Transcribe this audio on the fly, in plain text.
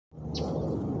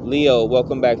Leo,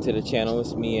 welcome back to the channel.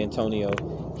 It's me, Antonio,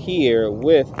 here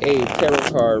with a tarot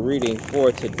card reading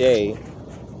for today.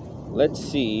 Let's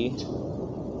see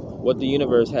what the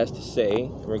universe has to say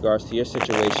in regards to your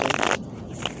situation.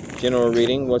 General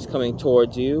reading, what's coming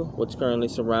towards you, what's currently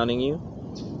surrounding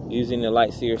you, using the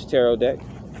Light Seers Tarot deck.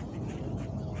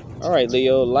 Alright,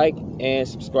 Leo, like and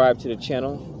subscribe to the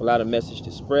channel. Allow the message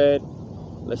to spread.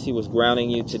 Let's see what's grounding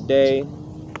you today.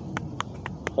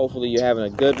 Hopefully you're having a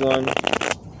good one.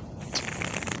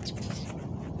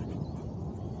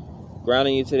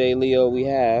 Grounding you today, Leo, we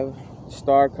have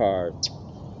Star card.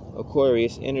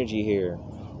 Aquarius energy here.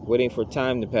 Waiting for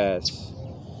time to pass.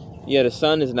 Yeah, the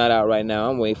sun is not out right now.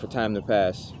 I'm waiting for time to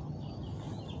pass.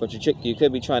 But you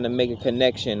could be trying to make a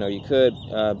connection, or you could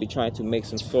be trying to make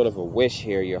some sort of a wish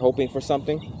here. You're hoping for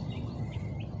something.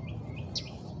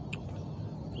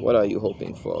 What are you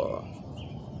hoping for?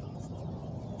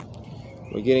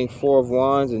 We're getting Four of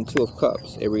Wands and Two of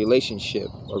Cups. A relationship,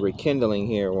 or rekindling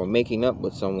here, or making up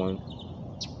with someone.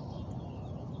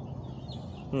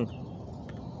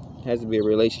 Has to be a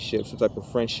relationship, some type of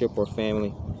friendship or family.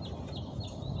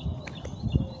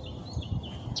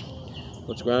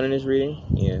 What's grounding this reading?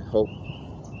 Yeah, hope.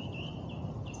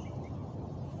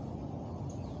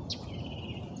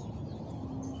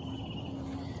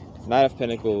 Knight of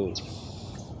Pentacles.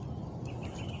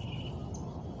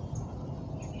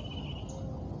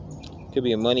 Could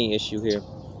be a money issue here.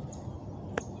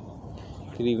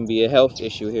 Could even be a health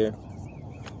issue here.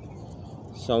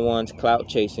 Someone's clout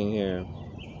chasing here.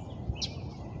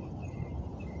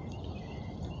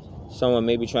 Someone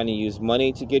may be trying to use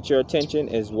money to get your attention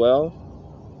as well.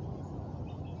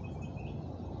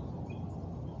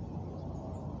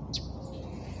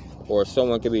 Or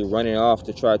someone could be running off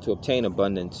to try to obtain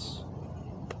abundance.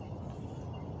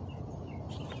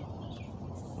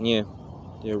 Yeah,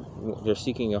 they're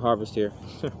seeking a harvest here.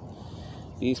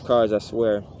 These cards, I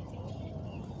swear.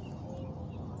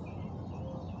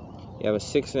 You have a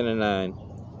 6 and a 9.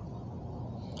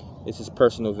 This is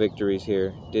personal victories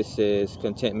here. This is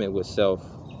contentment with self.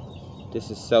 This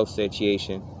is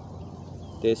self-satiation.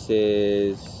 This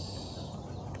is...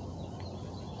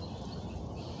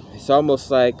 It's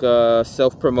almost like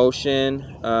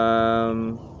self-promotion.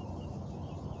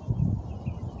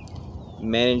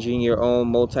 Managing your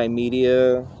own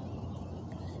multimedia.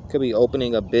 Could be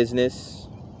opening a business.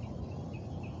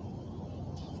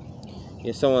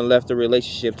 Yeah, someone left a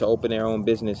relationship to open their own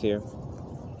business here.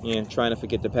 Yeah, trying to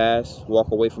forget the past, walk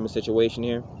away from a situation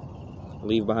here,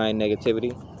 leave behind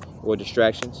negativity or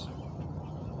distractions.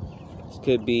 This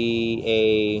could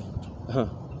be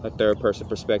a third-person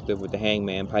perspective with the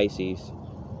Hangman, Pisces.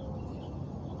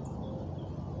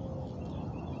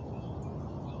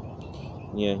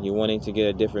 Yeah, you're wanting to get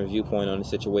a different viewpoint on the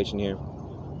situation here.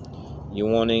 You're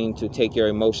wanting to take your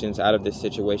emotions out of this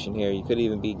situation here. You could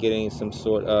even be getting some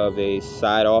sort of a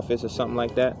side office or something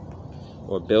like that.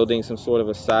 Or building some sort of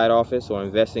a side office, or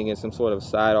investing in some sort of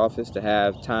side office to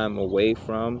have time away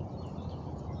from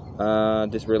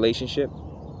this relationship.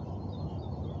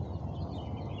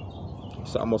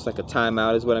 It's almost like a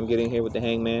timeout is what I'm getting here with the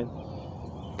Hangman.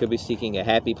 Could be seeking a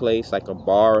happy place, like a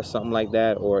bar or something like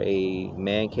that, or a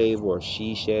man cave, or a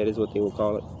she shed is what they would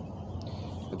call it.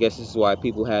 I guess this is why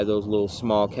people have those little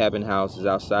small cabin houses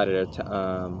outside of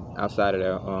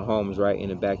their homes, right in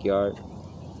the backyard.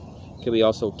 Could be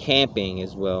also camping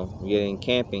as well. We're getting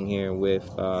camping here with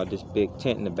this big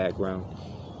tent in the background.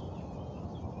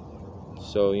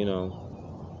 So, you know,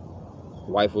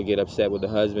 wife will get upset with the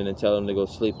husband and tell him to go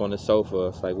sleep on the sofa.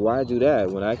 It's like, why do that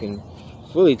when I can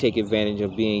fully take advantage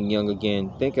of being young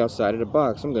again? Think outside of the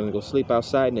box. I'm going to go sleep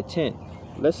outside in the tent.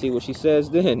 Let's see what she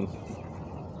says then.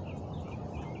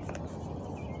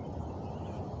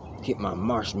 Get my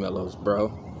marshmallows,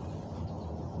 bro.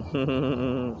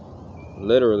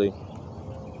 Literally.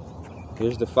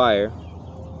 Here's the fire.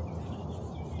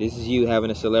 This is you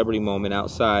having a celebrity moment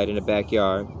outside in the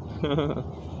backyard.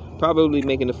 Probably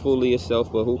making a fool of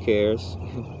yourself, but who cares?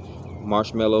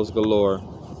 Marshmallows galore.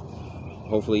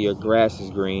 Hopefully your grass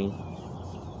is green.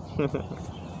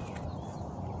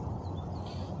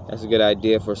 That's a good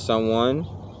idea for someone.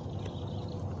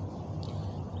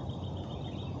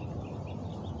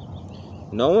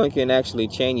 No one can actually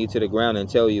chain you to the ground and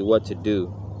tell you what to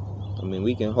do. I mean,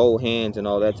 we can hold hands and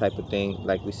all that type of thing,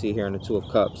 like we see here in the Two of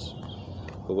Cups.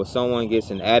 But when someone gets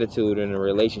an attitude in a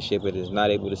relationship, it is not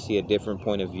able to see a different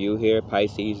point of view here,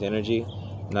 Pisces energy,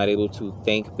 not able to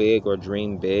think big or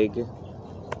dream big,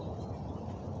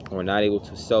 or not able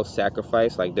to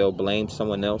self-sacrifice, like they'll blame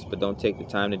someone else, but don't take the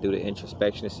time to do the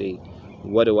introspection to see,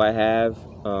 what do I have?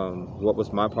 What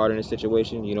was my part in the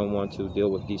situation? You don't want to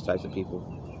deal with these types of people.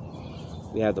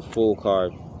 We have the Fool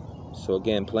card. So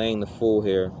again, playing the Fool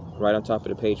here, right on top of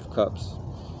the Page of Cups.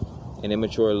 An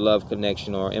immature love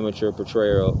connection or immature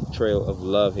portrayal of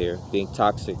love here, being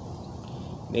toxic.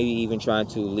 Maybe even trying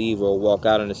to leave or walk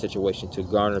out on a situation to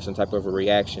garner some type of a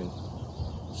reaction.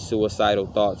 Suicidal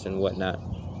thoughts and whatnot.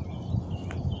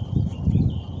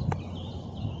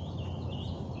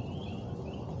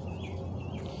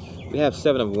 We have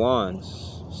Seven of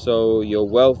Wands. So your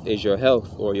wealth is your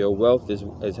health, or your wealth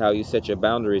is how you set your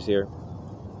boundaries here.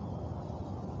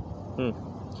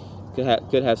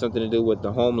 Could have something to do with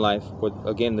the home life, or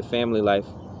again the family life.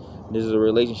 This is a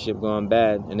relationship gone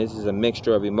bad, and this is a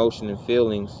mixture of emotion and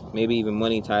feelings, maybe even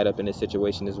money tied up in this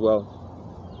situation as well.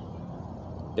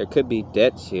 There could be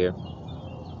debts here,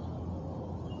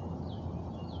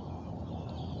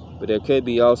 but there could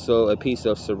be also a piece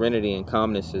of serenity and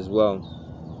calmness as well.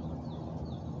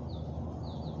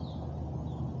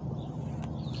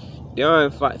 There are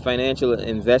financial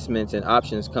investments and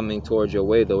options coming towards your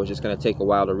way, though. It's just going to take a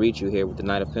while to reach you here with the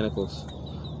Knight of Pentacles,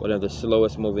 one of the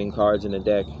slowest moving cards in the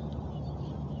deck.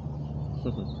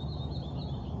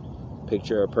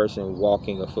 Picture a person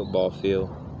walking a football field.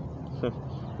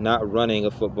 Not running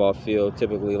a football field,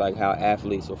 typically like how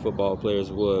athletes or football players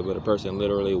would, but a person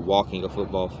literally walking a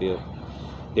football field.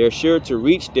 They're sure to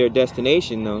reach their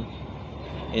destination, though.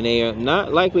 And they are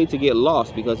not likely to get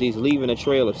lost because he's leaving a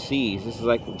trail of seeds. This is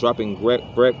like dropping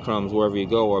breadcrumbs wherever you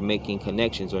go, or making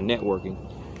connections or networking.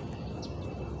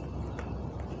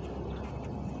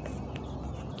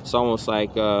 It's almost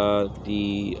like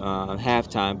the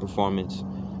halftime performance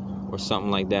or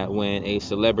something like that, when a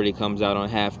celebrity comes out on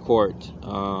half court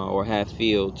or half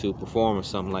field to perform or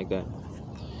something like that.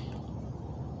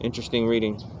 Interesting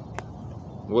reading.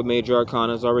 What major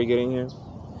arcanas are we getting here?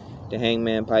 The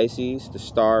Hangman Pisces, the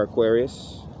Star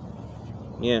Aquarius.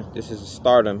 Yeah, this is a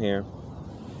stardom here.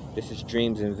 This is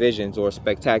dreams and visions, or a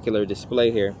spectacular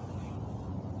display here.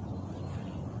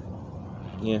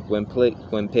 Yeah,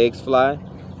 when pigs fly.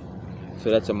 So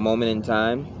that's a moment in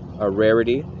time, a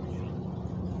rarity.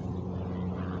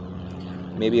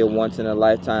 Maybe a once in a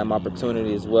lifetime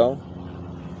opportunity as well.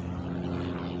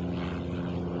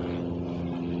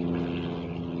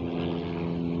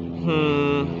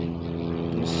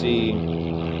 Let's see.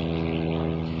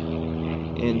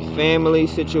 In family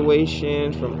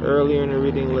situation from earlier in the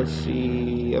reading, let's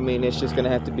see. I mean, it's just going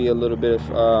to have to be a little bit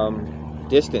of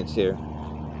distance here.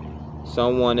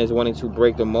 Someone is wanting to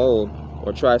break the mold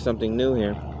or try something new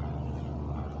here.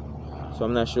 So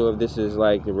I'm not sure if this is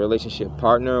like the relationship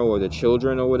partner or the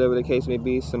children or whatever the case may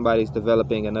be. Somebody's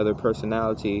developing another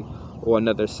personality or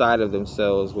another side of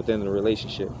themselves within the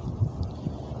relationship.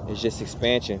 It's just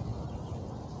expansion.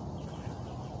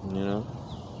 You know,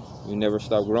 you never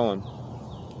stop growing.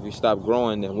 If you stop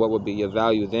growing, then what would be your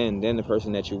value then? Then the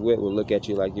person that you're with will look at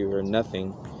you like you are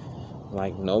nothing.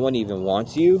 Like no one even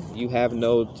wants you. You have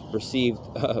no perceived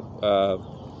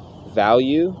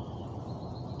value.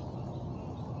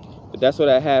 But that's what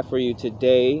I have for you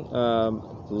today,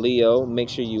 Leo. Make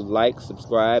sure you like,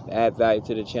 subscribe, add value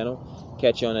to the channel.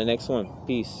 Catch you on the next one.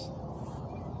 Peace.